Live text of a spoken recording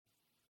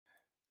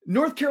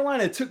North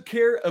Carolina took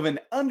care of an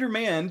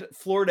undermanned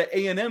Florida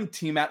A&M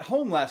team at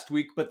home last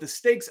week, but the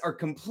stakes are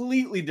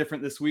completely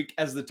different this week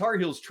as the Tar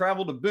Heels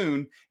travel to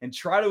Boone and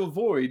try to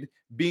avoid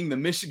being the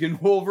Michigan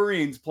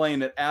Wolverines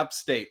playing at App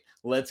State.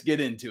 Let's get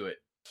into it.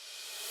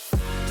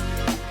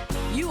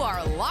 You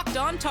are Locked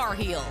On Tar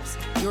Heels,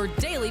 your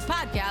daily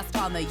podcast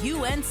on the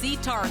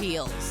UNC Tar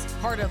Heels,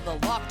 part of the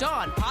Locked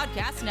On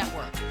Podcast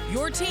Network,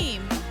 your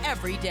team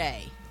every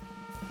day.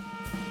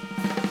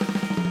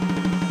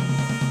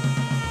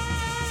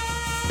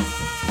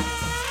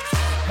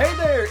 Hey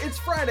there, it's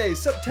Friday,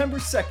 September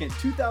 2nd,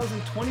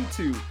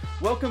 2022.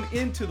 Welcome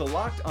into the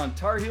Locked On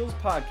Tar Heels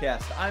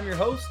podcast. I'm your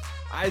host,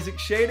 Isaac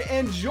Shade,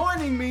 and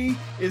joining me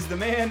is the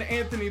man,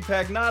 Anthony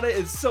Pagnotta.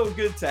 It's so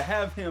good to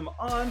have him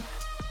on.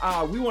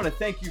 We want to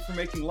thank you for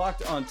making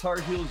Locked On Tar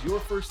Heels your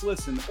first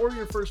listen or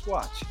your first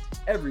watch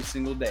every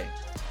single day.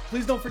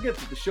 Please don't forget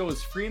that the show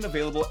is free and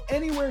available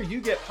anywhere you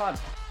get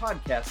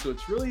podcasts, so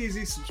it's really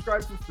easy.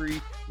 Subscribe for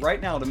free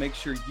right now to make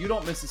sure you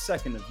don't miss a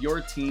second of your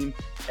team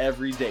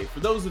every day. For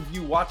those of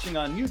you watching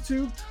on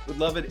YouTube, would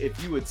love it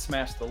if you would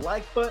smash the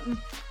like button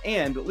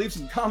and leave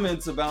some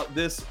comments about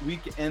this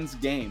weekend's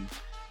game.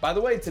 By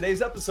the way,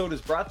 today's episode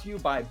is brought to you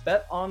by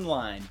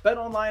BetOnline.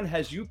 BetOnline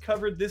has you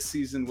covered this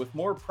season with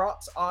more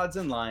props, odds,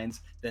 and lines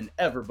than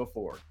ever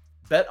before.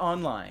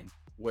 BetOnline,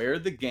 where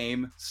the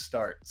game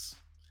starts.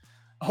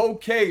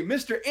 Okay,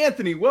 Mr.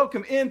 Anthony,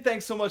 welcome in.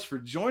 Thanks so much for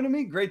joining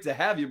me. Great to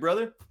have you,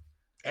 brother.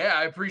 Yeah,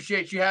 I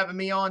appreciate you having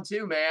me on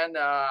too, man.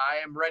 I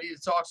am ready to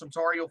talk some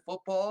Tar Heel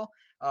football.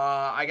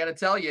 I got to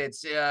tell you,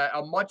 it's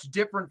a much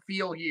different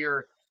feel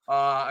here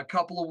a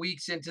couple of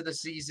weeks into the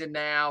season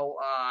now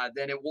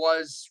than it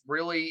was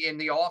really in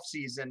the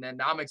offseason,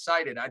 and I'm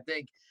excited. I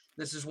think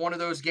this is one of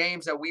those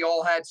games that we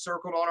all had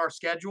circled on our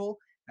schedule,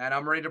 and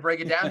I'm ready to break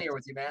it down here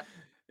with you, man.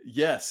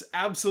 Yes,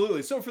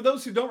 absolutely. So for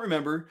those who don't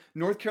remember,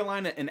 North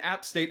Carolina and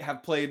App State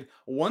have played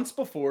once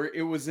before.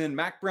 It was in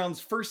Mack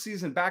Brown's first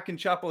season back in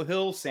Chapel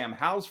Hill, Sam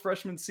Howell's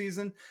freshman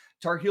season.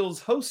 Tar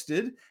Heels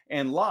hosted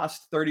and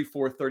lost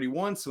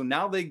 34-31. So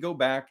now they go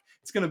back.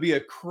 It's going to be a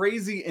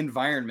crazy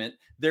environment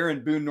there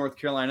in Boone, North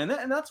Carolina.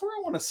 And that's where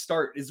I want to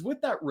start is with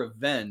that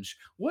revenge.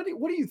 What do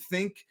you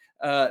think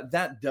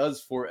that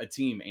does for a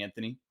team,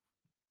 Anthony?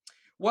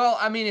 Well,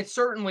 I mean, it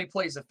certainly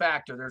plays a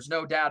factor. There's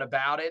no doubt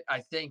about it. I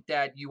think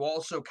that you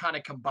also kind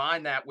of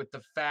combine that with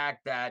the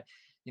fact that,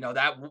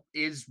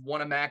 is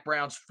one of Mack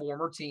Brown's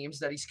former teams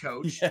that he's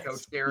coached. He Yes,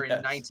 coached there in yes.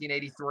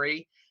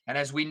 1983. And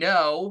as we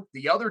know,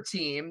 the other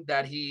team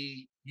that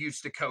he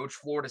used to coach,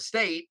 Florida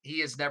State, he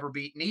has never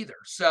beaten either.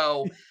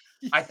 So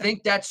I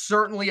think that's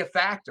certainly a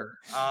factor.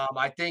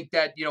 I think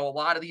that, a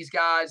lot of these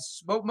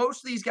guys,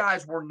 most of these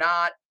guys were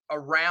not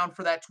around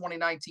for that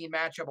 2019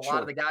 matchup. A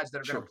lot of the Sure, guys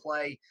that are going to sure.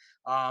 play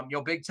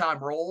big time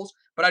roles.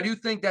 But I do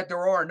think that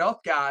there are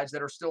enough guys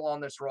that are still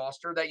on this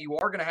roster that you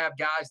are going to have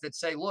guys that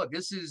say, look,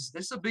 this is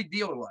a big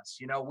deal to us.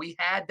 We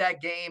had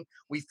that game.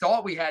 We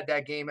thought we had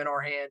that game in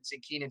our hands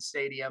in Kenan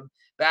Stadium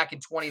back in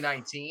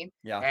 2019,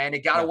 Yeah, and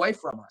it got yeah, away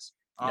from us.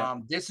 yeah.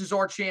 This is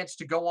our chance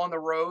to go on the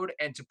road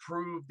and to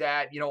prove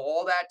that,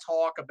 all that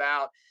talk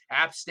about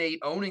App State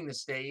owning the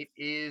state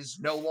is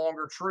no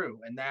longer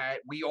true and that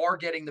we are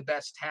getting the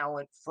best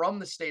talent from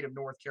the state of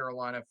North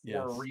Carolina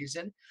for a Yes.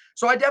 reason.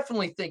 So I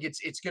definitely think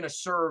it's going to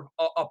serve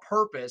a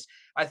purpose.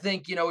 I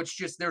think, it's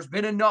just there's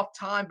been enough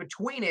time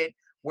between it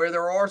where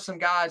there are some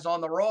guys on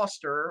the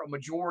roster, a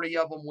majority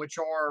of them, which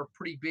are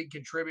pretty big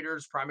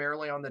contributors,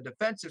 primarily on the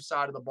defensive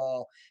side of the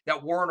ball,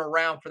 that weren't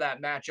around for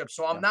that matchup.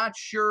 So I'm Yeah. not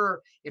sure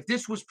if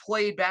this was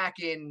played back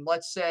in,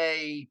 let's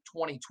say,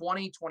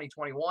 2020,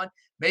 2021,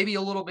 maybe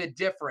a little bit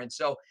different.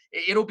 So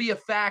it'll be a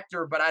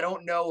factor, but I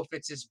don't know if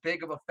it's as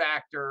big of a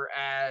factor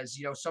as,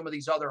 some of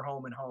these other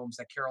home and homes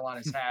that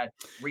Carolina's had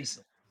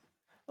recently.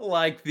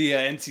 Like the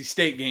NC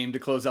State game to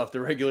close off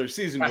the regular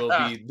season will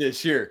be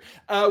this year.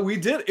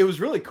 It was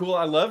really cool.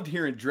 I loved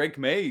hearing Drake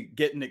May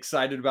getting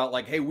excited about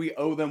like, hey, we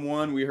owe them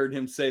one. We heard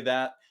him say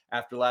that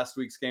after last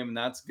week's game, and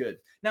that's good.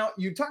 Now,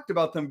 you talked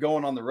about them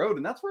going on the road,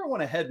 and that's where I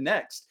want to head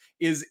next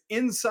is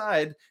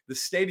inside the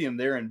stadium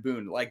there in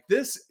Boone. Like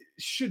this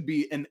should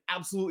be an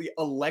absolutely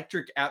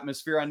electric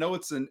atmosphere. I know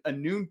it's a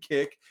noon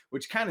kick,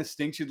 which kind of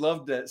stinks. You'd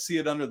love to see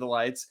it under the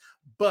lights,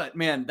 but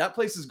man, that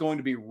place is going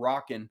to be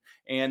rocking.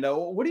 And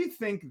what do you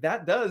think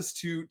that does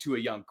to a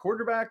young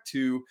quarterback,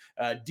 to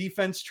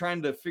defense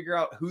trying to figure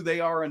out who they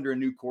are under a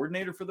new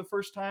coordinator for the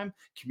first time,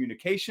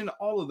 communication,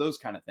 all of those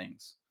kind of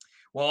things?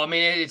 Well, I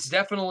mean, it's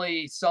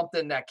definitely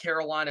something that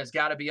Carolina's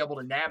got to be able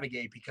to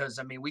navigate because,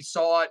 I mean, we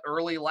saw it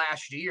early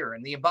last year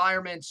and the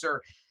environments are,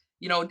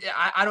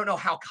 I don't know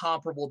how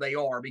comparable they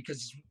are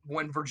because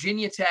when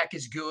Virginia Tech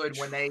is good,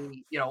 when they,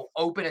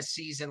 open a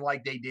season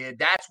like they did,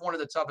 that's one of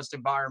the toughest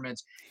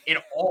environments in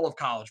all of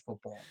college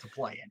football to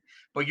play in.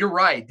 But you're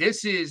right.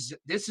 This is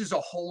a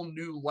whole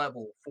new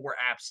level for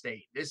App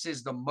State. This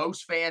is the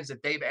most fans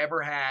that they've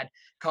ever had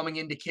coming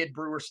into Kid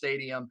Brewer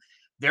Stadium.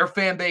 Their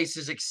fan base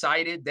is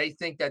excited. They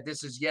think that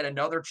this is yet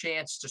another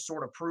chance to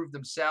sort of prove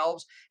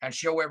themselves and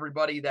show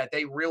everybody that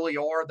they really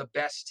are the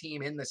best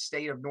team in the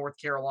state of North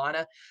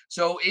Carolina.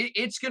 So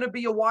it's going to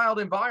be a wild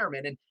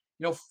environment. And,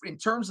 in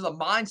terms of the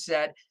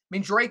mindset, I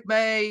mean, Drake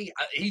May,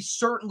 he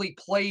certainly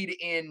played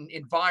in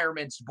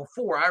environments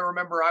before. I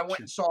remember I went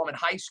and saw him in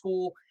high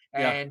school.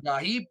 Yeah.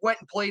 And he went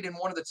and played in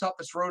one of the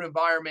toughest road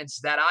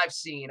environments that I've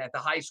seen at the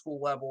high school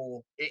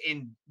level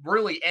in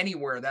really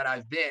anywhere that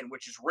I've been,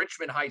 which is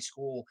Richmond High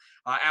School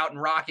out in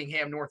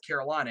Rockingham, North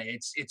Carolina.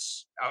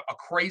 It's a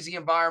crazy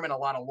environment. A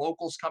lot of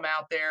locals come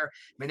out there.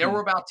 I mean, there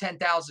were about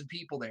 10,000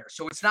 people there.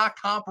 So it's not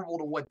comparable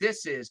to what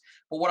this is.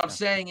 But what I'm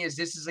saying is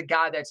this is a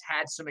guy that's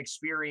had some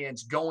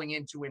experience going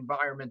into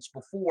environments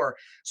before.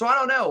 So I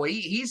don't know.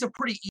 He's a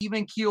pretty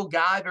even keel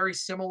guy, very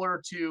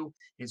similar to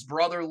his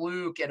brother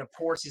Luke, and of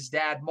course his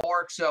dad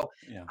Mark. So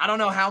Yeah. I don't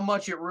know how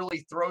much it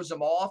really throws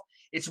him off.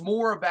 It's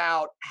more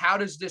about how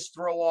does this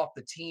throw off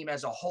the team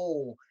as a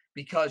whole,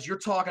 because you're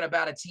talking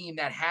about a team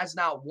that has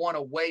not won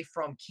away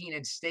from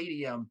Kenan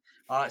Stadium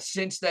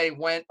since they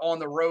went on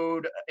the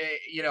road,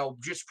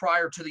 just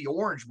prior to the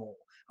Orange Bowl.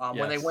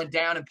 When they Yes. went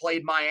down and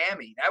played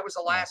Miami, that was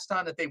the last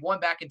time that they won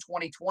back in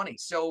 2020.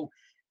 So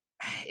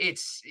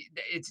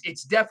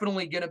it's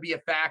definitely going to be a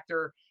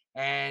factor,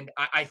 and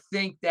I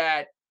think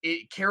that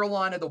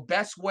Carolina, the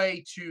best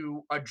way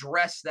to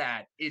address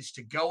that is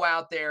to go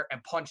out there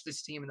and punch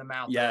this team in the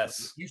mouth. If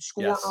Yes. you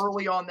score Yes.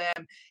 early on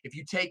them, if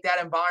you take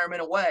that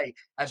environment away,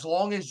 as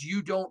long as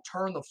you don't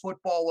turn the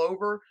football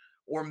over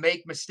or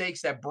make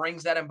mistakes that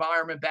brings that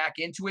environment back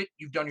into it,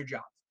 you've done your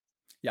job.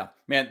 Yeah,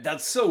 man,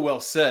 that's so well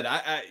said.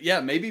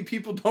 Yeah, maybe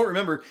people don't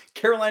remember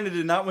Carolina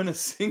did not win a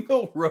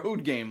single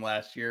road game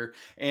last year,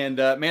 and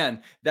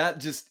man, that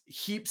just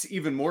heaps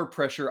even more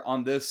pressure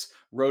on this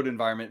road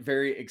environment.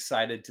 Very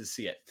excited to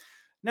see it.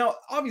 Now,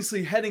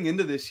 obviously, heading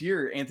into this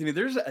year, Anthony,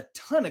 there's a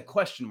ton of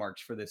question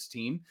marks for this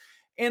team,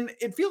 and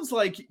it feels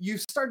like you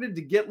started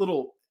to get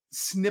little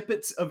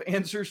snippets of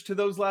answers to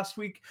those last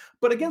week.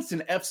 But against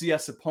an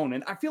FCS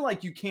opponent, I feel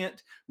like you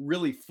can't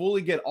really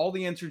fully get all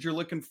the answers you're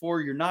looking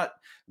for. You're not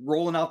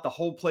rolling out the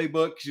whole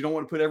playbook because you don't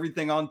want to put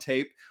everything on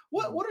tape.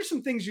 What are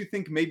some things you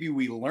think maybe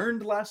we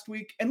learned last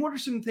week? And what are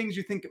some things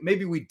you think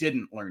maybe we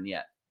didn't learn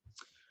yet?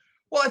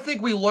 Well, I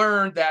think we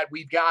learned that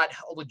we've got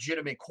a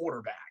legitimate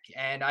quarterback.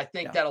 And I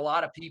think Yeah. that a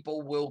lot of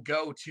people will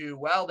go to,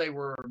 well, they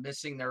were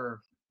missing their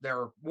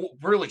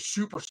really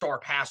superstar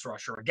pass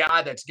rusher, a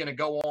guy that's going to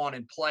go on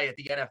and play at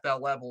the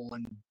NFL level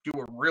and do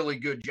a really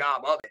good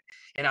job of it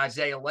in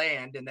Isaiah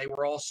Land. And they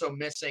were also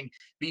missing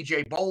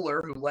BJ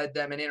Bowler, who led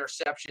them in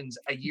interceptions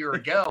a year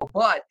ago.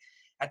 But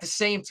at the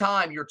same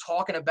time, you're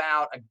talking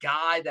about a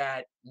guy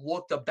that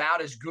looked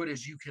about as good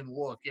as you can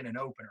look in an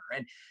opener.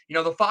 And,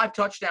 the 5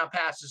 touchdown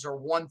passes are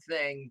one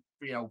thing,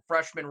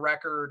 freshman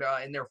record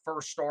in their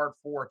first start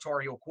for a Tar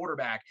Heel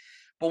quarterback.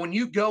 But when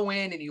you go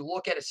in and you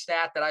look at a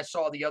stat that I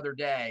saw the other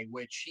day,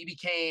 which he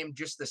became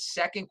just the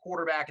second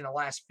quarterback in the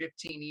last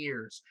 15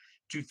 years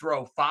to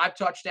throw 5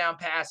 touchdown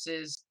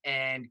passes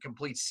and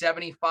complete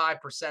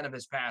 75% of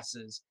his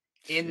passes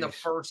in the Sheesh.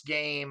 first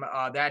game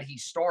that he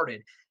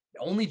started.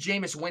 Only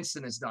Jameis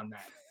Winston has done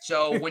that.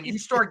 So when you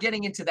start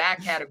getting into that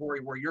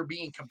category where you're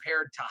being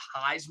compared to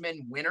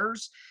Heisman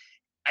winners,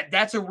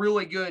 that's a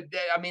really good.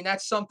 I mean,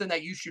 that's something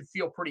that you should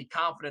feel pretty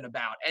confident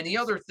about. And the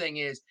other thing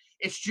is,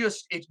 it's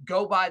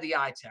go by the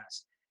eye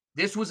test.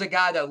 This was a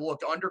guy that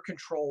looked under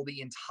control the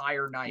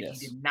entire night.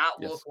 Yes. He did not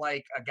Yes. look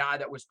like a guy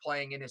that was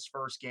playing in his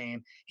first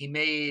game. He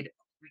made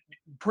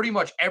pretty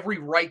much every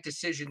right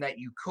decision that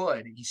you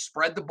could. He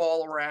spread the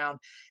ball around,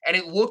 and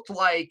it looked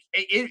like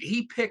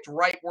he picked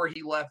right where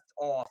he left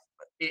off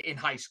in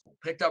high school,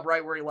 picked up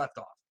right where he left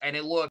off, and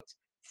it looked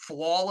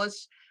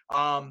flawless.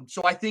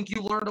 So I think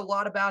you learned a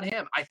lot about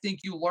him. I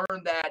think you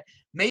learned that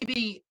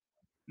maybe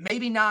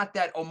not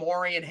that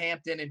Omarion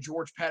Hampton and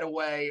George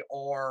Pettaway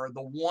are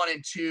the 1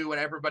 and 2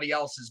 and everybody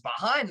else is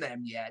behind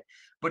them yet,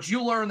 but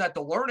you learn that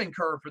the learning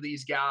curve for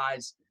these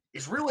guys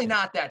is really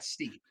not that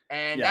steep.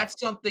 And Yeah, that's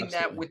something that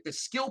absolutely. with the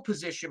skill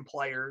position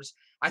players,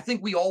 I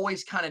think we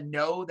always kind of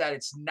know that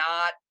it's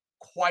not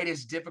quite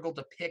as difficult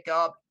to pick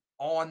up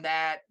on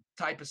that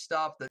type of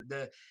stuff.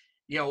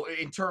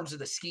 In terms of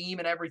the scheme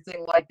and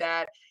everything like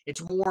that,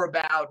 it's more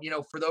about,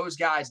 for those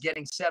guys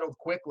getting settled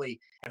quickly.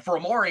 And for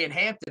Omarion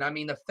Hampton, I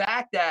mean, the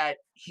fact that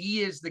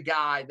he is the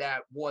guy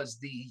that was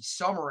the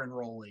summer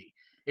enrollee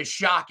is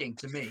shocking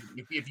to me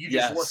if you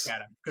just look Yes.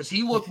 at him, because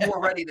he looked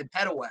more ready than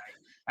Pettaway.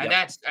 And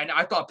Yep. and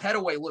I thought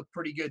Pettaway looked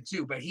pretty good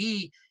too, but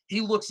he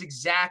looks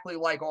exactly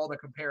like all the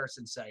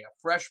comparisons say. A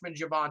freshman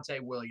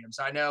Javonte Williams.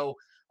 I know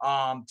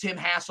Tim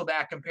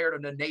Hasselback compared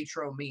him to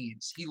Natro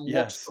Means. He looks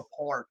Yes. the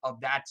part of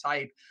that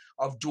type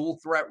of dual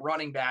threat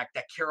running back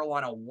that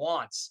Carolina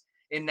wants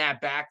in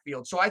that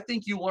backfield. So I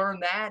think you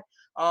learn that.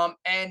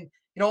 And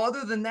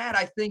other than that,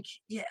 I think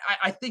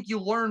I think you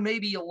learn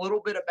maybe a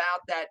little bit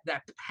about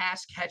that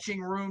pass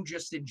catching room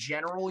just in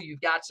general.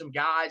 You've got some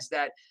guys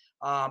that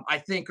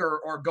I think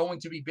are going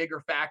to be bigger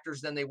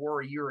factors than they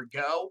were a year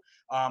ago.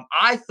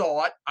 I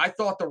thought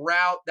the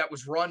route that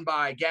was run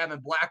by Gavin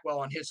Blackwell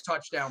on his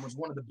touchdown was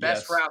one of the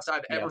best Yes. routes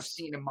I've ever Yes.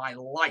 seen in my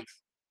life.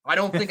 I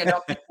don't think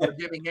enough people are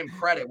giving him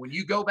credit. When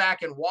you go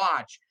back and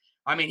watch,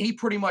 I mean, he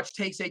pretty much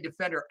takes a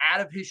defender out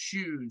of his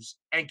shoes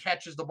and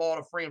catches the ball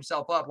to free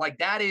himself up. Like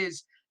that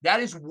is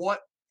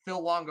what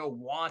Phil Longo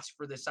wants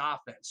for this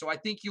offense. So I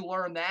think you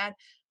learn that.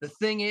 The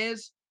thing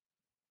is,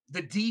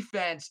 the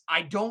defense,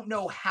 I don't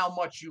know how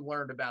much you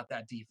learned about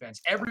that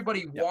defense.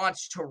 Everybody Yep.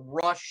 wants to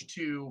rush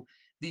to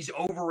these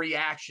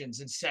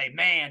overreactions and say,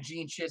 man,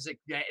 Gene Chizik,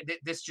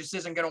 this just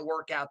isn't going to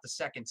work out the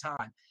second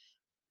time.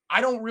 I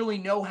don't really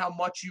know how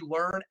much you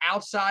learn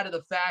outside of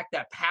the fact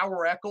that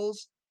Power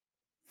Eccles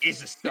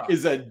is a stud.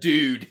 Is a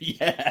dude.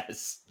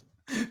 Yes.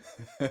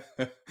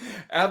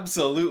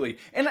 Absolutely.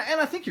 And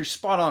I think you're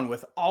spot on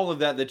with all of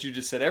that you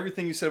just said.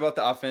 Everything you said about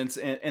the offense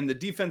and the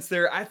defense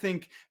there. I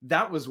think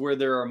that was where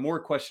there are more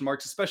question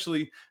marks,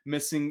 especially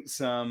missing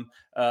some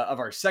of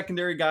our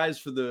secondary guys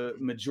for the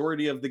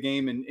majority of the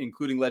game,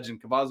 including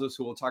Legend Cavazos,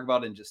 who we'll talk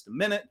about in just a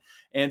minute.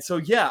 And so,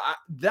 yeah,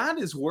 that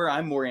is where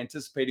I'm more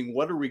anticipating.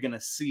 What are we going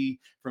to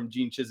see from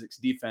Gene Chizik's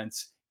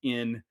defense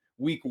in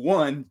week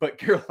one, but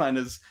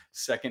Carolina's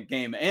second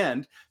game?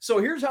 And so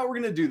here's how we're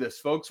going to do this,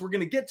 folks. We're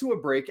going to get to a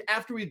break.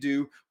 After we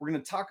do, we're going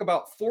to talk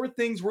about 4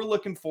 things we're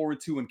looking forward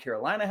to when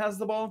Carolina has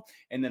the ball,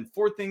 and then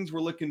 4 things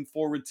we're looking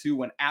forward to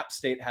when App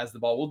State has the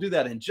ball. We'll do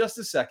that in just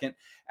a second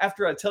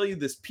after I tell you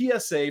this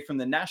PSA from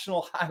the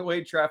National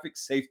Highway Traffic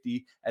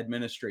Safety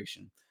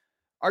Administration.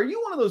 Are you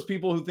one of those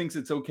people who thinks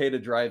it's okay to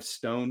drive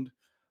stoned?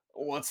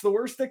 What's the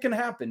worst that can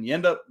happen? You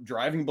end up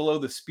driving below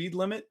the speed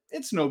limit?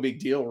 It's no big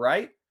deal,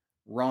 right?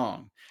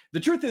 Wrong. The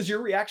truth is,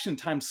 your reaction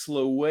times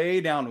slow way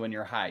down when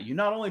you're high. You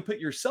not only put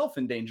yourself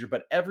in danger,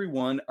 but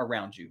everyone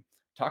around you.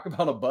 Talk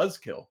about a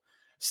buzzkill.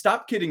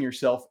 Stop kidding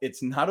yourself.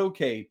 It's not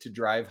okay to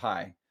drive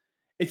high.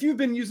 If you've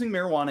been using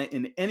marijuana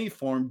in any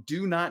form,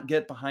 do not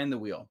get behind the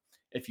wheel.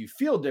 If you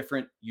feel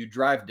different, you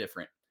drive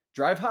different.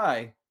 Drive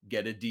high,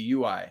 get a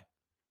DUI.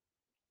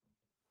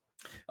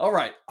 All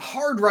right,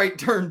 hard right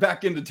turn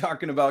back into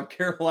talking about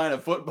Carolina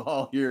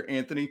football here,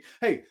 Anthony.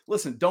 Hey,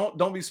 listen,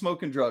 don't be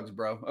smoking drugs,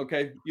 bro.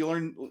 Okay, you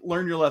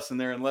learn your lesson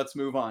there, and let's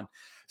move on.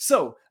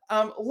 So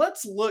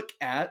let's look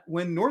at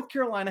when North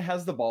Carolina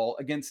has the ball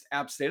against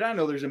App State. I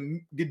know there's a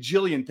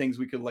gajillion things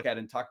we could look at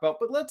and talk about,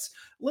 but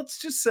let's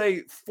just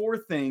say 4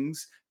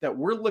 things that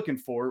we're looking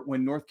for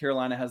when North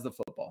Carolina has the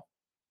football.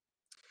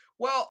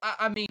 Well,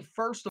 I mean,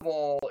 first of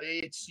all,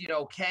 it's,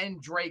 can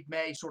Drake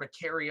May sort of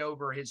carry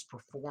over his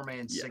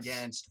performance Yes.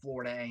 against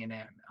Florida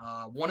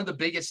A&M? One of the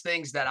biggest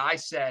things that I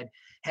said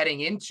heading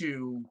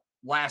into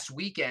last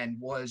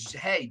weekend was,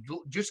 hey,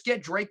 just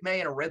get Drake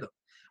May in a rhythm,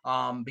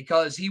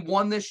 because he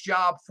won this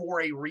job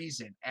for a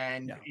reason.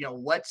 And, Yeah.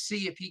 let's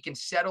see if he can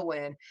settle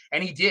in.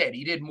 And he did.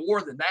 He did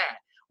more than that.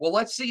 Well,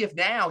 let's see if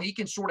now he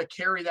can sort of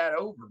carry that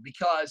over,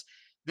 because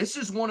this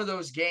is one of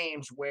those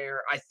games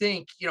where I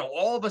think,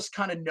 all of us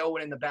kind of know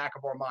it in the back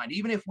of our mind.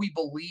 Even if we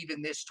believe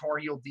in this Tar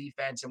Heel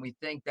defense and we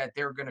think that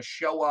they're going to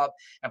show up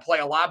and play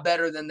a lot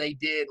better than they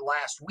did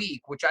last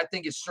week, which I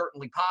think is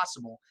certainly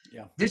possible.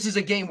 Yeah. This is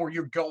a game where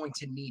you're going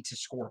to need to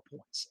score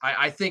points.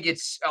 I think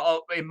it's,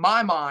 in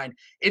my mind,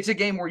 it's a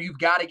game where you've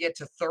got to get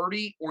to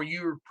 30 or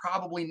you're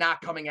probably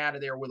not coming out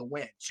of there with a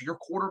win. So your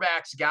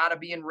quarterback's got to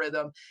be in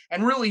rhythm.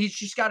 And really, he's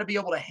just got to be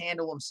able to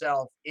handle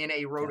himself in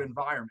a road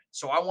environment.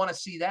 So I want to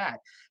see that.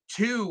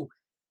 2,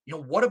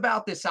 what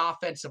about this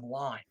offensive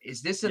line?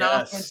 Is this an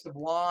offensive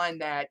line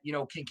that,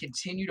 can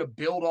continue to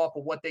build off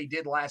of what they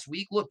did last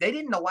week? Look, they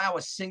didn't allow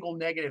a single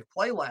negative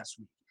play last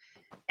week.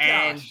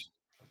 And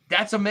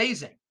that's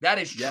amazing. That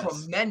is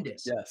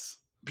tremendous. Yes.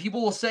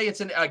 People will say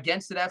it's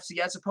against an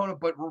FCS opponent,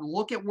 but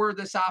look at where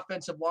this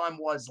offensive line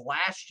was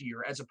last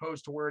year as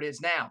opposed to where it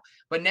is now.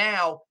 But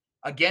now,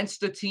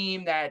 against a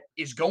team that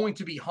is going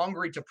to be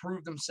hungry to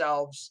prove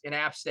themselves in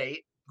App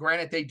State,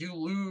 granted, they do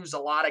lose a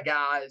lot of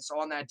guys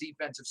on that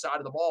defensive side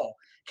of the ball.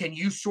 Can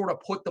you sort of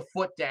put the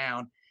foot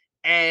down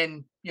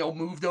and,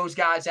 move those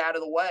guys out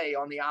of the way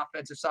on the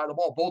offensive side of the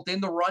ball, both in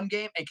the run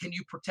game, and can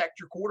you protect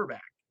your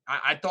quarterback?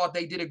 I thought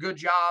they did a good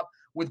job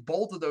with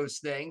both of those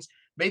things.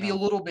 Maybe a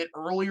little bit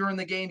earlier in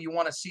the game, you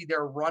want to see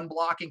their run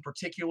blocking,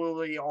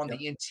 particularly on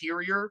the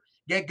interior,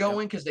 get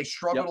going, because they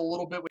struggled a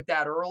little bit with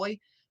that early.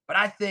 But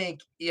I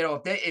think,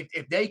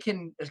 if they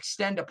can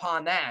extend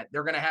upon that,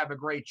 they're going to have a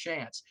great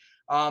chance.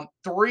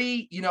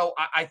 3,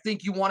 I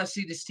think you want to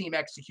see this team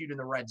execute in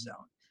the red zone.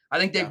 I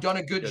think they've done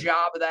a good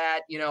job of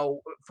that,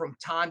 from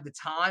time to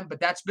time, but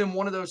that's been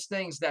one of those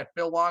things that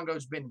Phil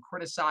Longo's been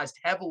criticized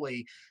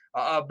heavily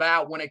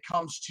about when it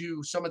comes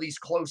to some of these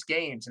close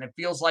games. And it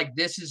feels like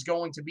this is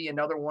going to be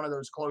another one of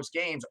those close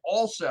games.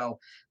 Also,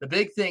 the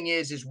big thing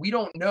is we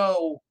don't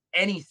know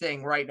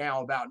anything right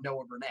now about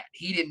Noah Burnett.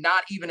 He did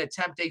not even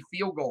attempt a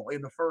field goal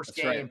in the first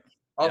game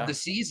of the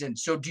season.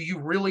 So do you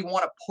really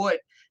want to put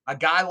a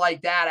guy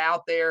like that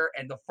out there,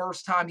 and the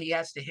first time he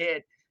has to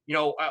hit,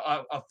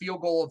 a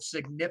field goal of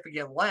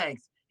significant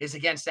length is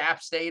against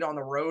App State on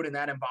the road in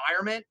that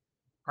environment?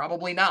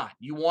 Probably not.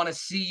 You want to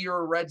see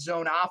your red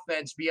zone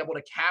offense be able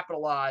to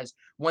capitalize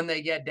when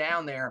they get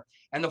down there.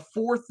 And the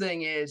fourth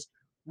thing is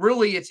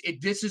really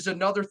this is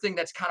another thing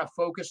that's kind of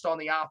focused on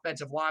the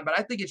offensive line, but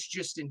I think it's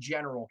just in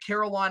general.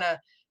 Carolina,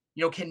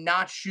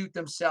 cannot shoot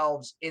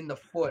themselves in the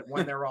foot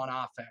when they're on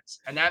offense.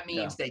 And that Yeah.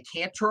 means they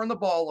can't turn the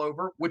ball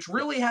over, which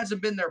really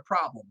hasn't been their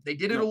problem. They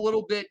did it a No.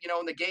 little bit,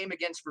 in the game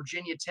against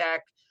Virginia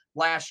Tech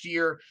last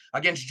year.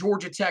 Against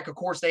Georgia Tech, of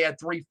course, they had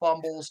 3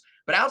 fumbles.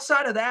 But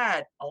outside of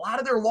that, a lot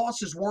of their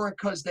losses weren't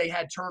because they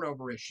had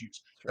turnover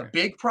issues. That's The right.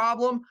 big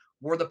problem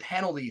were the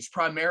penalties,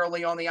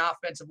 primarily on the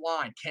offensive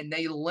line. Can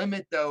they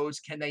limit those?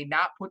 Can they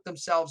not put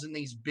themselves in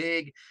these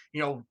big,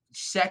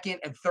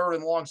 second and third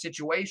and long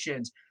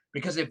situations?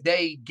 Because if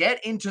they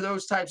get into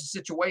those types of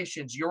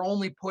situations, you're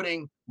only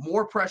putting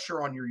more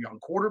pressure on your young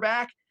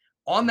quarterback,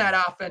 on Yeah.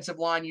 that offensive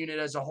line unit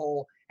as a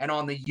whole, and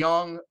on the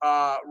young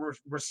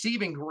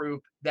receiving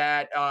group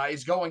that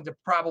is going to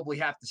probably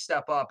have to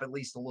step up at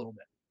least a little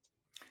bit.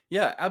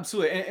 Yeah,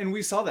 absolutely. And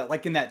we saw that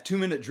like in that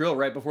 2-minute drill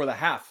right before the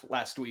half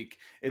last week.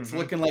 It's Mm-hmm.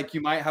 looking like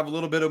you might have a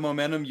little bit of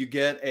momentum. You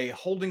get a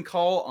holding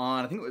call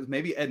on, I think it was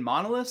maybe Ed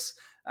Monolith.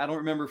 I don't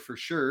remember for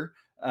sure.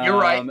 You're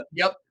right. Um,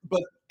 Yep.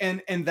 but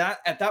and that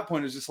at that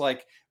point is just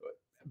like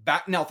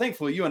back now.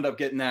 Thankfully, you end up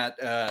getting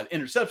that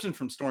interception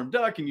from Storm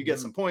Duck, and you get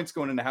Mm-hmm. some points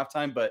going into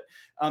halftime. But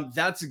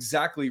that's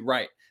exactly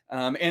right.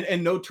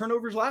 And no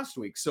turnovers last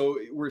week, so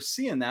we're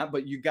seeing that.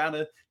 But you got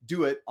to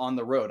do it on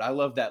the road. I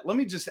love that.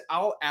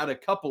 I'll add a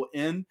couple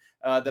in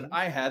that Mm-hmm.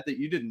 I had that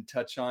you didn't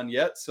touch on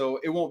yet, so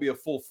it won't be a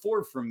full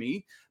 4 from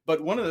me.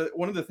 But one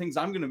of the things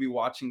I'm going to be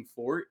watching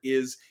for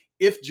is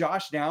if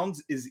Josh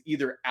Downs is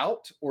either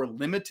out or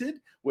limited,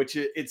 which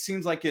it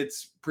seems like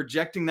it's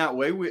projecting that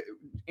way.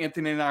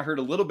 Anthony and I heard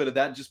a little bit of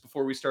that just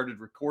before we started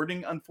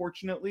recording,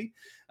 unfortunately.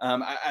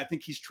 I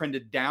think he's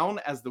trended down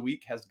as the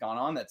week has gone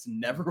on. That's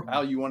never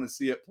how you want to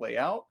see it play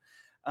out.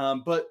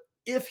 But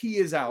if he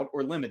is out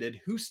or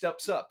limited, who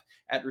steps up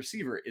at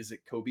receiver? Is it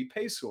Kobe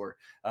Paysour?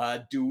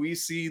 Do we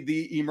see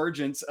the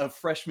emergence of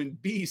freshman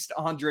beast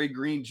Andre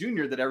Green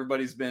Jr. that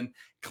everybody's been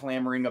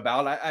clamoring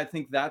about? I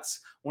think that's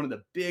one of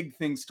the big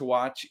things to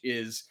watch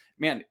is,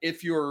 man,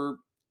 if your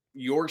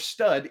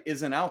stud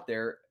isn't out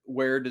there,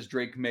 where does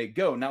Drake May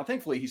go? Now,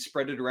 thankfully, he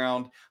spread it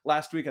around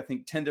last week. I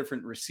think 10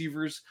 different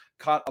receivers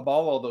caught a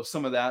ball, although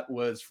some of that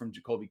was from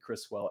Jacoby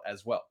Criswell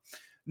as well.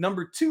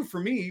 Number 2 for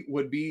me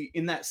would be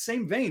in that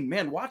same vein.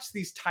 Man, watch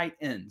these tight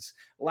ends.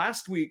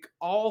 Last week,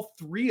 all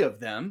 3 of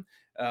them,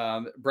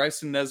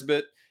 Bryson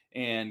Nesbitt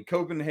and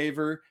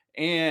Copenhaver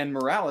and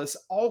Morales,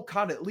 all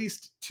caught at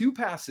least 2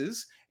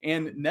 passes.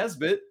 And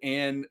Nesbitt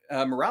and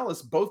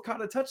Morales both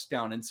caught a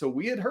touchdown. And so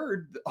we had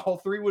heard all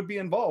 3 would be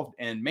involved.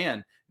 And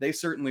man, they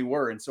certainly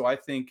were. And so I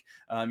think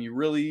you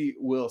really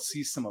will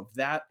see some of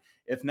that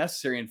if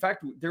necessary. In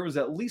fact, there was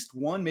at least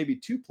 1, maybe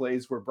 2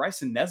 plays where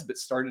Bryson Nesbitt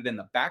started in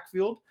the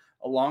backfield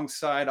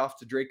alongside off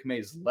to Drake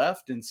May's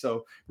left. And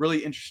so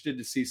really interested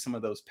to see some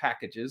of those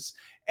packages.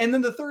 And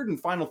then the third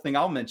and final thing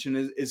I'll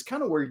mention is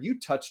kind of where you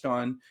touched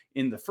on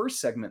in the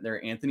first segment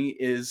there, Anthony,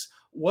 is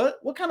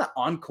what kind of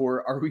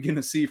encore are we going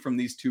to see from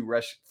these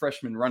 2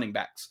 freshman running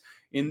backs?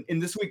 In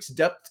this week's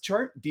depth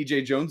chart,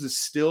 DJ Jones is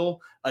still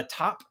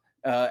atop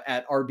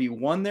at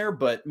RB1 there,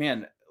 but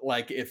man,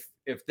 like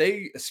if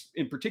they,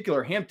 in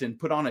particular Hampton,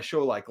 put on a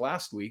show like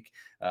last week,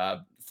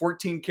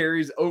 14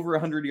 carries, over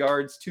 100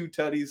 yards, 2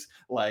 tutties,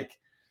 like,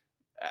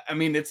 I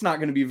mean, it's not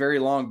going to be very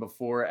long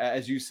before,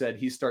 as you said,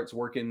 he starts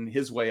working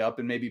his way up,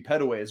 and maybe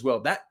Petaway as well.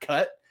 That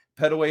cut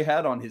Petaway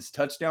had on his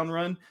touchdown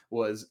run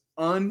was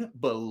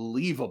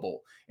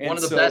unbelievable. One And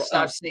of the so, best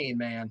I've seen,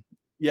 man.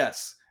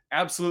 yes,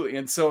 absolutely.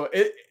 And so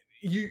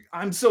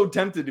I'm so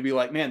tempted to be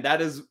like, man,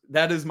 that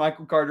is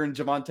Michael Carter and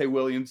Javonte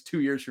Williams 2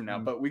 years from now.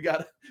 Mm. But we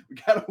gotta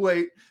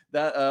wait.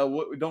 That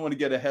we don't want to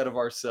get ahead of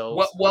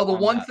ourselves. Well, the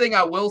on one that. thing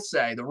I will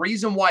say, the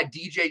reason why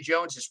DJ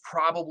Jones is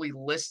probably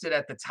listed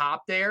at the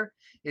top there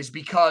is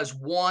because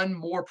 1,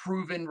 more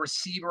proven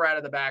receiver out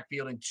of the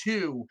backfield, and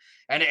 2,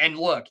 and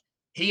look,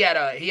 he had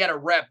a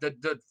rep.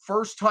 The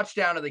first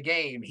touchdown of the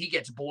game, he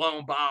gets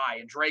blown by,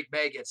 and Drake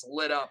May gets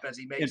lit up as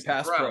he In makes the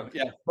pass throw. pro,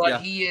 yeah,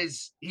 But yeah.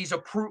 he's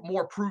a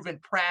more proven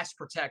pass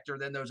protector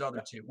than those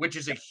other 2, which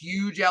is a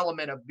huge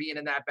element of being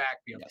in that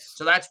backfield. Yes.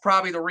 So that's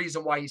probably the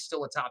reason why he's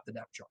still atop the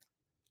depth chart.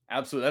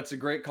 Absolutely. That's a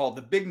great call.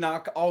 The big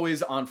knock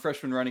always on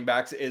freshman running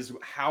backs is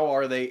how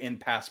are they in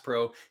pass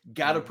pro?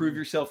 Got to prove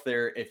yourself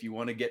there if you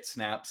want to get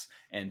snaps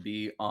and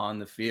be on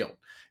the field.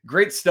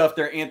 Great stuff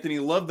there, Anthony.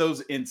 Love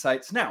those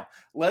insights. Now,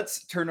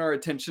 let's turn our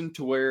attention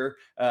to where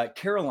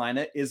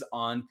Carolina is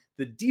on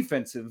the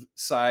defensive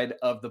side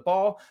of the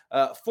ball.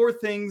 4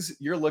 things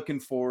you're looking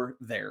for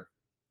there.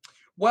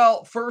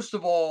 Well, first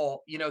of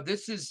all,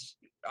 this is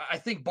I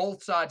think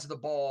both sides of the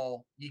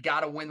ball, you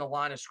got to win the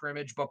line of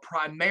scrimmage, but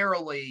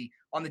primarily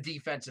on the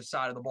defensive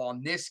side of the ball.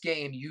 In this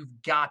game, you've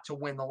got to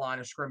win the line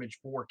of scrimmage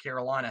for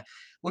Carolina.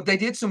 Look, they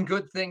did some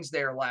good things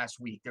there last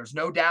week. There's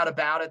no doubt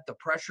about it. The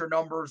pressure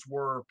numbers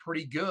were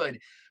pretty good,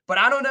 but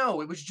I don't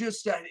know. It was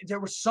just, there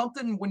was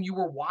something when you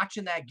were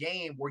watching that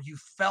game where you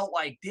felt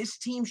like this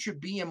team should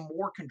be in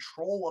more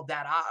control of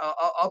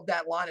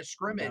that line of Yeah.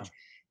 scrimmage.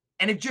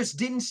 And it just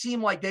didn't seem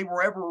like they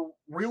were ever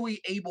really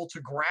able to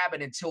grab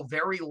it until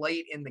very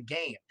late in the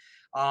game.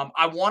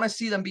 I want to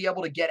see them be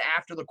able to get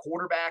after the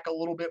quarterback a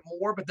little bit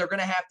more, but they're going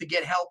to have to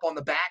get help on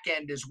the back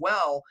end as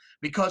well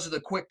because of the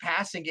quick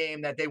passing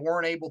game that they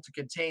weren't able to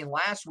contain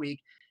last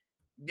week.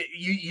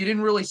 You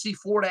didn't really see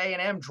Florida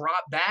A&M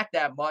drop back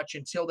that much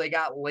until they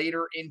got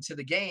later into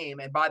the game.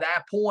 And by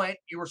that point,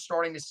 you were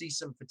starting to see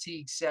some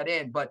fatigue set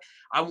in. But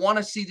I want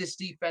to see this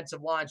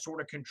defensive line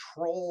sort of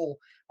control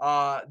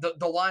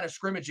the line of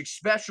scrimmage,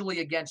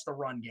 especially against the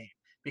run game,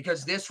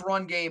 because this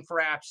run game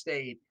for App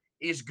State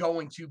is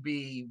going to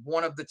be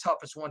one of the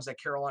toughest ones that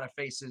Carolina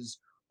faces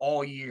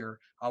all year,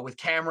 with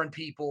Cameron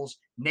Peoples,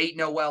 Nate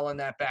Noel in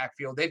that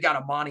backfield. They've got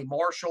Amani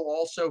Marshall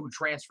also, who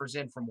transfers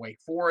in from Wake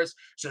Forest.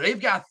 So they've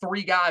got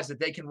three guys that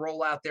they can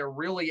roll out there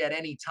really at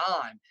any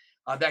time,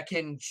 that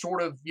can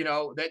sort of,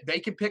 that they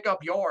can pick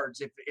up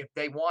yards if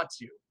they want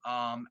to.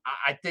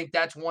 I think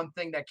that's one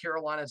thing that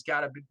Carolina's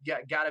got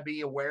to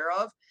be aware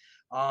of.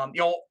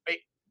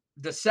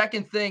 The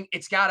second thing,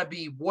 it's got to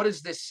be, what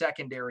does this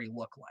secondary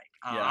look like?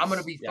 I'm going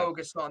to be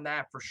focused on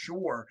that for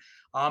sure.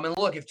 And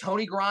look, if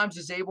Tony Grimes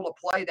is able to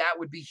play, that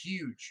would be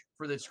huge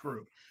for this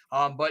group.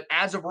 But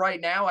as of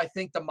right now, I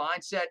think the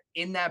mindset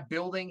in that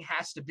building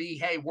has to be,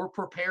 hey, we're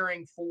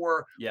preparing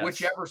for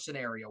whichever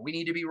scenario. We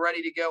need to be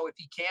ready to go if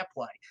he can't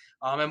play.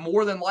 And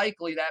more than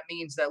likely, that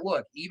means that,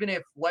 look, even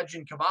if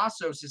Legend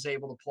Cavazos is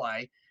able to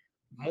play,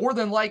 more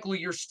than likely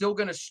you're still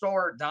going to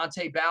start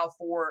Dante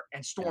Balfour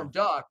and Storm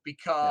Duck,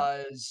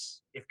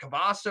 because if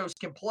Cavazos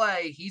can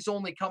play, he's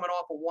only coming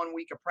off of 1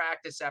 week of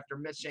practice after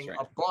missing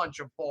a bunch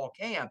of fall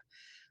camp.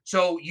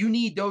 So you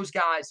need those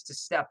guys to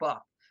step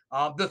up.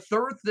 The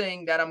third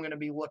thing that I'm going to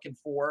be looking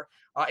for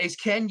is,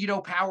 can,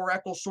 Power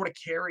Echols sort of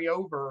carry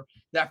over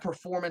that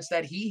performance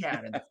that he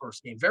had in the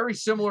first game? Very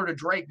similar to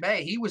Drake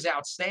May. He was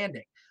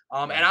outstanding.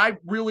 And I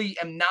really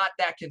am not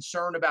that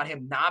concerned about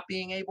him not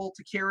being able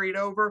to carry it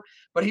over.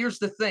 But here's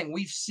the thing.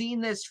 We've seen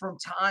this from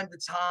time to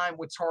time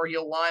with Tar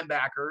Heel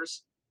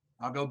linebackers.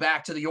 I'll go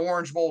back to the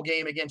Orange Bowl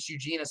game against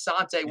Eugene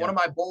Asante. One of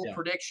my bold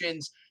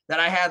predictions that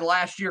I had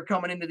last year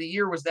coming into the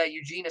year was that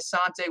Eugene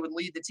Asante would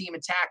lead the team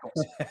in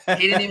tackles.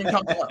 He didn't even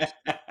come close.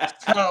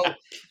 So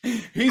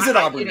he's at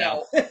Auburn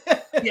now.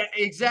 Yeah,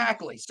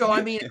 exactly. So,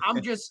 I mean,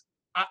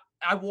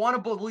 I want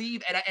to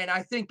believe, and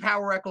I think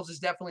Power Echols is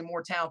definitely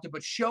more talented,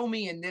 but show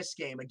me in this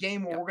game, a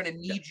game where we're going to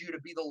need you to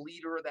be the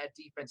leader of that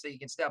defense, that you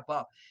can step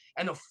up.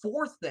 And the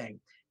fourth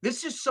thing,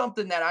 this is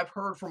something that I've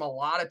heard from a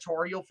lot of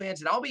Tar Heel fans,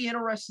 and I'll be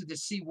interested to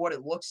see what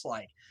it looks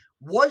like.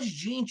 Was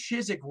Gene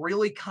Chizik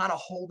really kind of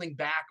holding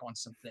back on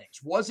some things?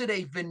 Was it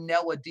a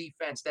vanilla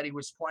defense that he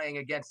was playing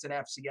against an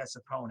FCS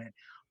opponent?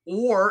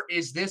 Or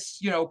is this,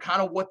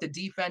 kind of what the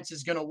defense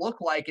is going to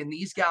look like, and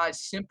these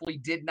guys simply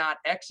did not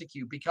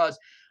execute? Because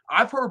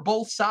I've heard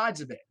both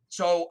sides of it.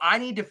 So I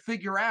need to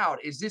figure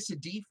out, is this a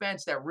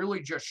defense that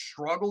really just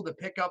struggled to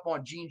pick up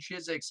on Gene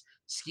Chizik's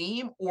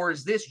scheme? Or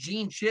is this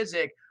Gene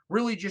Chizik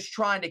really just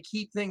trying to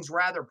keep things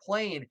rather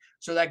plain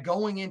so that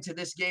going into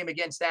this game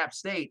against App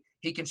State,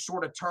 he can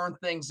sort of turn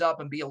things up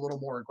and be a little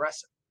more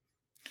aggressive?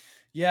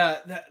 Yeah,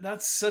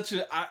 that's such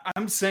a,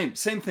 I'm same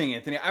thing,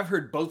 Anthony. I've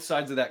heard both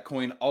sides of that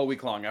coin all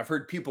week long. I've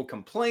heard people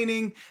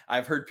complaining.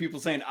 I've heard people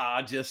saying,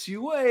 just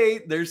you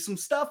wait. There's some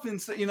stuff in,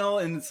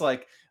 and it's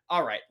like,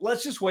 all right,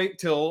 let's just wait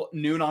till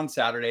noon on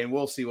Saturday and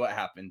we'll see what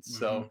happens.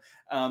 Mm-hmm.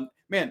 So,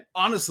 man,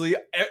 honestly,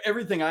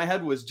 everything I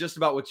had was just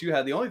about what you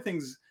had. The only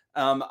things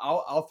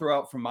I'll throw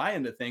out from my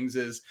end of things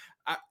is,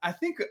 I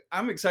think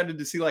I'm excited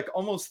to see like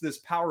almost this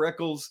Power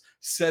Echols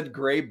Ced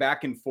Gray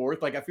back and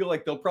forth. Like I feel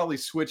like they'll probably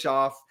switch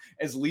off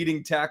as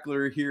leading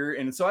tackler here.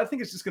 And so I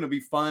think it's just going to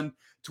be fun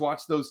to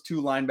watch those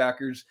two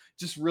linebackers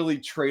just really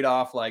trade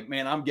off. Like,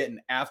 man, I'm getting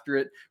after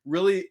it.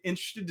 Really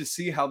interested to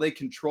see how they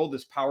control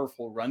this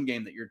powerful run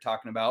game that you're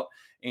talking about.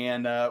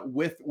 And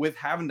with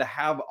having to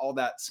have all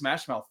that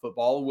smash mouth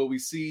football, will we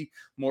see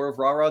more of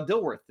Ra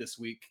Dilworth this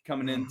week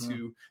coming in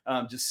to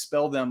just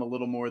spell them a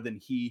little more than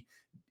he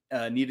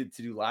needed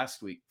to do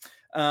last week?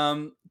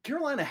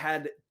 Carolina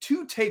had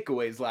 2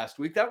 takeaways last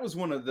week. That was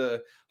one of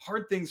the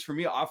hard things for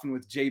me often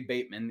with Jay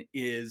Bateman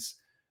is,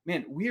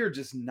 man, we are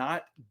just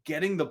not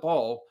getting the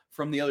ball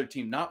from the other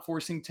team, not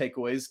forcing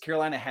takeaways.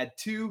 Carolina had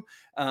 2.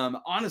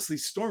 Honestly,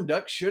 Storm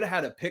Duck should have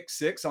had a pick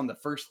 6 on the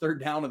first third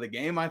down of the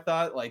game. I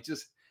thought, like,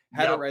 just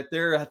had it right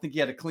there. I think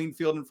he had a clean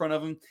field in front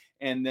of him.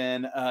 And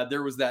then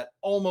there was that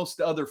almost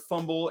other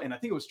fumble, and I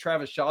think it was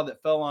Travis Shaw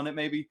that fell on it,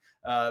 maybe.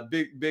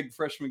 Big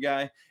freshman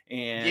guy.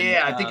 And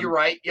I think you're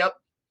right. Yep.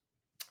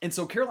 And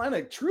so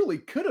Carolina truly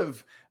could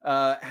have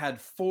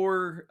had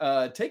four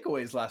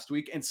takeaways last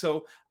week. And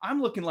so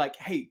I'm looking like,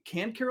 hey,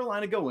 can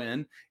Carolina go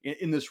in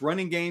this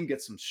running game,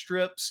 get some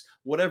strips,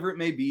 whatever it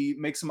may be,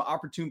 make some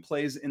opportune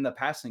plays in the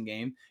passing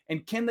game?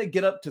 And can they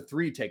get up to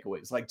three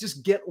takeaways? Like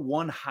just get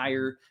one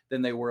higher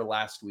than they were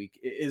last week.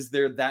 Is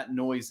there that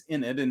noise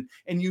in it?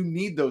 And you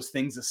need those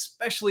things,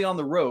 especially on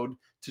the road,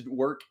 to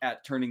work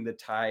at turning the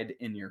tide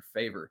in your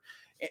favor.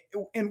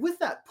 And with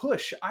that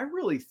push, I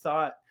really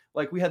thought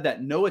like we had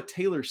that Noah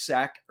Taylor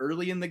sack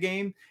early in the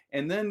game,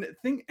 and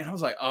I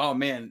was like, oh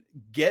man,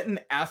 getting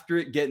after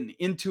it, getting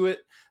into it.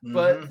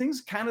 But Mhm. things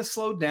kind of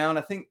slowed down.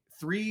 I think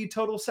 3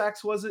 total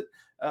sacks was it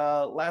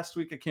last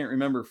week? I can't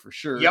remember for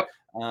sure. Yep.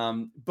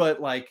 But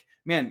like,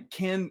 man,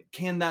 can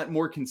that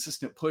more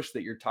consistent push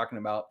that you're talking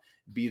about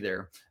be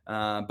there?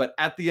 But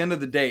at the end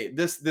of the day,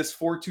 this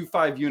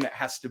 4-2-5 unit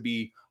has to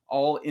be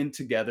all in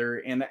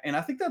together, and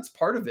I think that's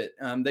part of it.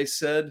 They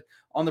said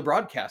on the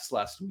broadcast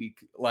last week,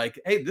 like,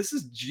 hey, this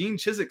is Gene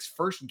Chiswick's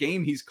first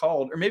game he's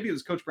called, or maybe it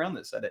was Coach Brown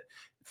that said it.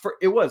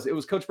 It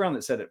was Coach Brown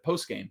that said it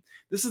post game.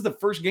 This is the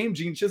first game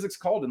Gene Chiswick's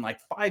called in like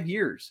 5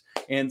 years,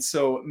 and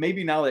so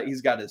maybe now that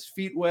he's got his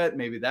feet wet,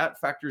 maybe that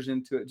factors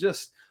into it.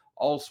 Just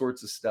all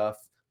sorts of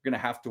stuff. We're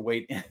gonna have to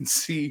wait and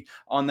see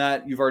on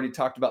that. You've already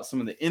talked about some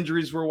of the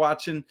injuries we're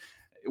watching.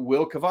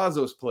 Will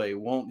Cavazos play?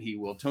 Won't he?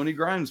 Will Tony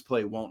Grimes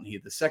play? Won't he?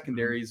 The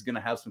secondary is going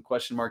to have some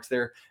question marks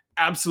there.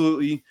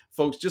 Absolutely,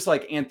 folks. Just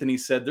like Anthony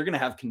said, they're going to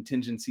have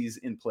contingencies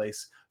in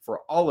place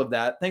for all of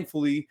that.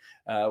 Thankfully,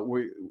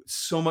 we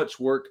so much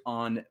work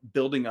on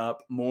building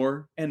up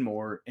more and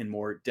more and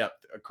more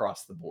depth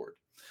across the board.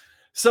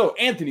 So,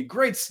 Anthony,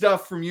 great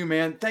stuff from you,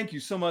 man. Thank you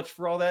so much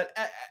for all that.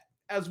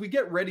 As we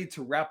get ready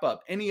to wrap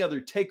up, any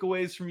other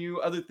takeaways from you,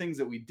 other things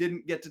that we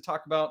didn't get to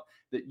talk about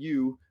that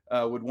you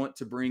would want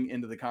to bring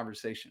into the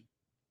conversation?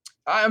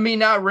 I mean,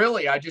 not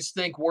really. I just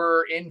think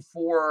we're in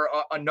for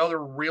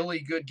another really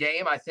good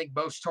game. I think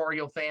most Tar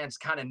Heel fans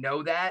kind of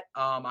know that.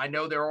 I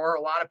know there are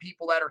a lot of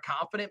people that are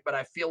confident, but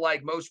I feel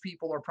like most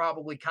people are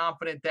probably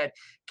confident that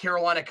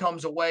Carolina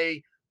comes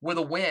away with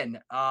a win.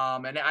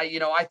 And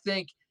I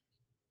think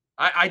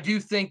I do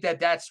think that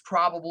that's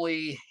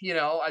probably,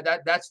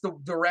 that's the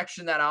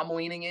direction that I'm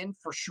leaning in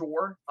for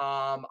sure.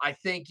 I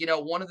think,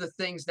 one of the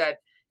things that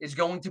is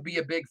going to be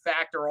a big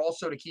factor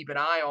also to keep an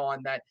eye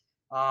on that,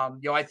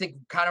 I think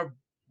kind of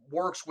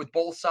works with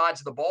both sides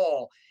of the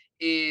ball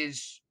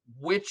is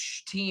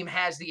which team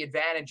has the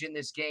advantage in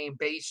this game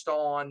based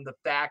on the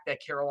fact that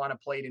Carolina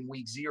played in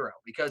week 0.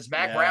 Because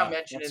Matt Brown Yeah,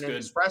 mentioned that's it in good.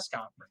 his press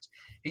conference.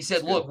 He That's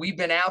said, good. look, we've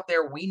been out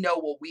there. We know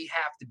what we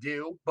have to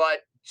do, but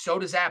so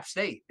does App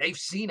State. They've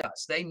seen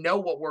us. They know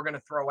what we're going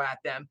to throw at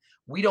them.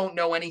 We don't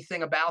know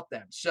anything about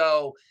them.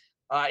 So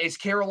is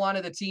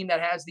Carolina the team that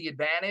has the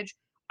advantage?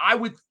 I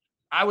would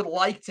I would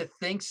like to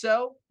think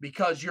so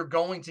because you're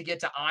going to get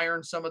to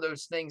iron some of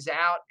those things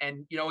out.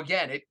 And,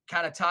 again, it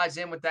kind of ties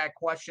in with that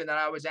question that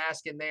I was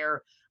asking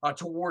there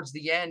towards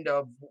the end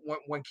of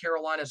when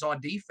Carolina's on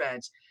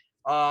defense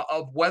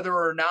of whether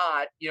or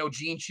not,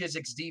 Gene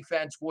Chiswick's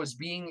defense was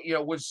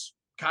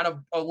kind of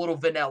a little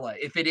vanilla.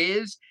 If it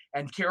is,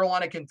 and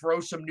Carolina can throw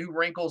some new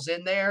wrinkles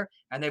in there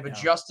and they've Yeah,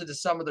 adjusted to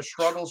some of the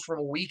struggles from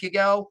a week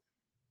ago,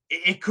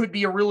 it could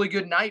be a really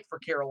good night for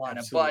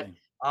Carolina. But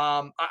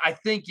absolutely. I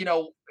think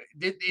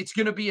it's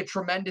going to be a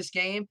tremendous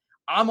game.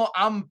 I'm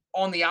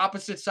on the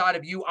opposite side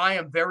of you. I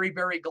am very,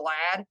 very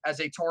glad as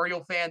a Tar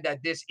Heel fan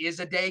that this is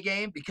a day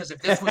game because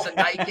if this was a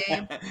night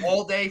game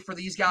all day for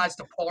these guys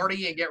to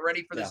party and get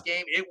ready for this Yeah,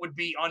 game, it would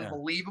be yeah.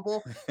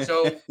 unbelievable.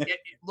 So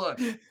look,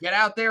 get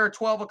out there at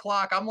 12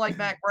 o'clock. I'm like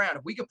Mac Brown.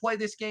 If we could play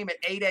this game at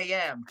 8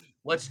 a.m.,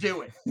 let's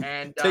do it.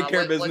 And Take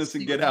care of let's business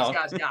and see what get these out.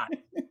 guys got.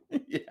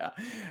 Yeah,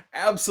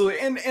 absolutely.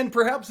 And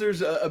perhaps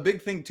there's a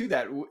big thing to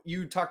that.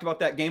 You talked about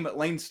that game at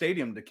Lane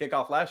Stadium to kick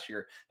off last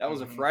year. That was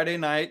a Mhm. Friday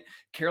night.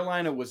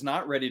 Carolina was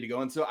not ready to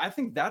go. And so I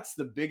think that's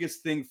the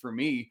biggest thing for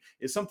me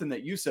is something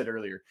that you said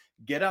earlier.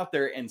 Get out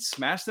there and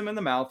smash them in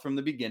the mouth from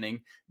the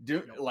beginning.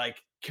 Do Yep.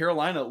 like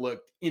Carolina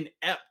looked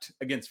inept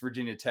against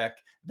Virginia Tech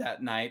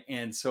that night.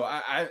 And so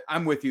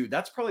I'm with you.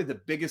 That's probably the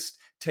biggest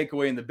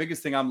takeaway and the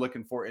biggest thing I'm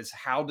looking for is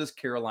how does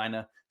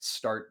Carolina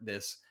start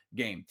this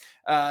game?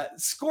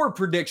 Score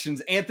predictions,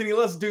 Anthony.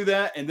 Let's do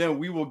that, and then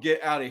we will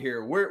get out of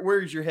here.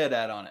 Where's your head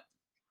at on it?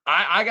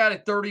 I got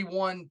it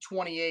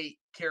 31-28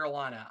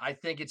 Carolina. I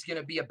think it's going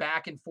to be a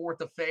back and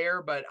forth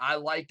affair, but I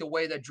like the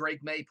way that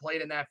Drake May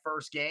played in that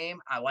first game.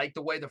 I like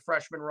the way the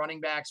freshman running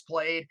backs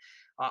played.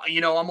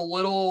 I'm a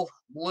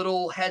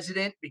little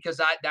hesitant because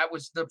that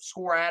was the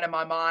score I had in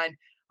my mind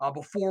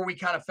before we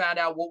kind of found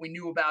out what we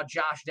knew about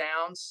Josh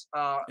Downs.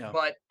 Yeah.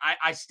 But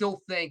I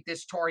still think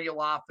this Tar Heel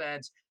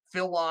offense,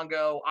 Phil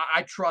Longo,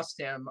 I trust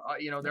him.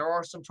 There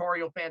are some Tar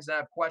Heel fans that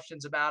have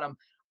questions about him.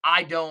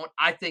 I don't.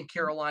 I think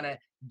Carolina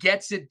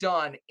gets it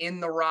done in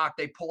the Rock.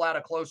 They pull out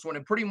a close one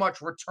and pretty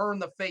much return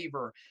the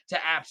favor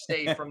to App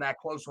State from that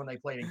close one they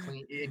played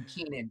in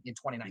Keenan in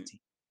 2019.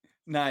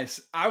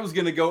 Nice. I was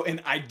going to go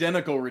an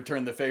identical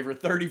return the favor,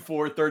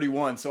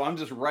 34-31. So I'm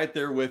just right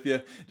there with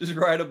you, just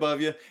right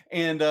above you.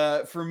 And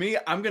for me,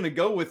 I'm going to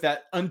go with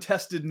that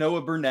untested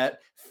Noah Burnett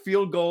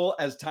field goal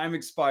as time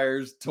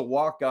expires to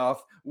walk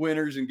off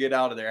winners and get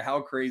out of there. How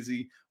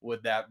crazy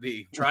would that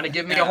be? Trying to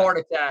give me a heart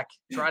attack.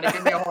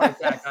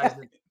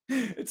 Isaac.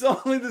 It's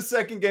only the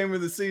second game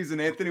of the season,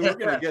 Anthony. We're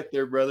going to get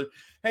there, brother.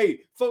 Hey,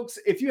 folks,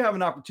 if you have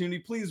an opportunity,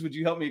 please would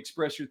you help me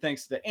express your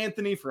thanks to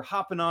Anthony for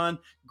hopping on.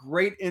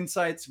 Great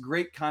insights,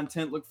 great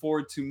content. Look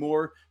forward to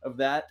more of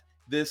that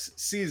this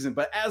season.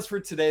 But as for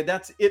today,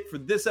 that's it for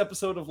this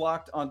episode of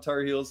Locked on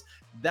Tar Heels.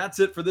 That's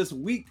it for this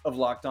week of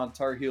Locked on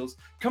Tar Heels.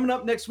 Coming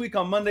up next week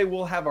on Monday,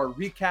 we'll have our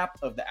recap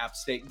of the App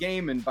State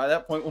game. And by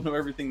that point, we'll know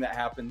everything that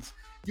happens.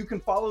 You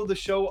can follow the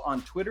show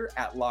on Twitter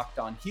at Locked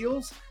on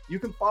Heels. You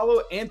can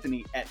follow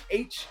Anthony at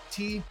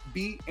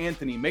HTB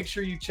Anthony. Make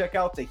sure you check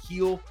out the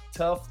Heel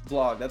Tough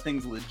blog. That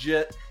thing's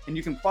legit. And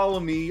you can follow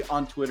me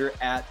on Twitter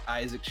at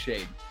Isaac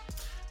Shade.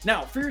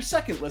 Now, for your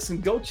second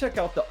listen, go check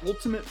out the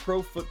Ultimate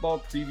Pro Football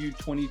Preview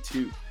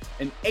 22,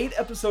 an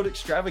 8-episode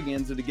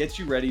extravaganza to get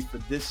you ready for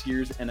this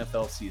year's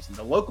NFL season.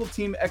 The local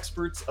team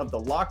experts of the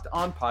Locked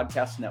On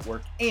Podcast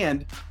Network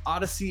and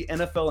Odyssey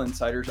NFL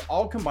Insiders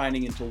all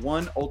combining into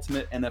one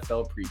Ultimate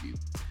NFL Preview.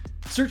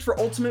 Search for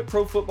Ultimate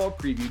Pro Football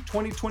Preview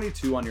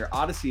 2022 on your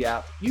Odyssey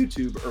app,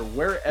 YouTube, or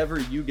wherever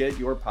you get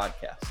your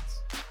podcasts.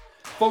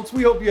 Folks,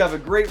 we hope you have a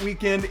great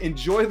weekend.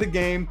 Enjoy the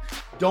game.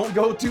 Don't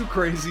go too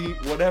crazy,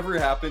 whatever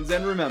happens.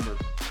 And remember,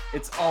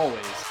 it's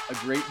always a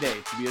great day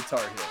to be a Tar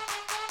Heel.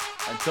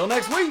 Until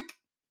next week,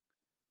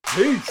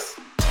 peace.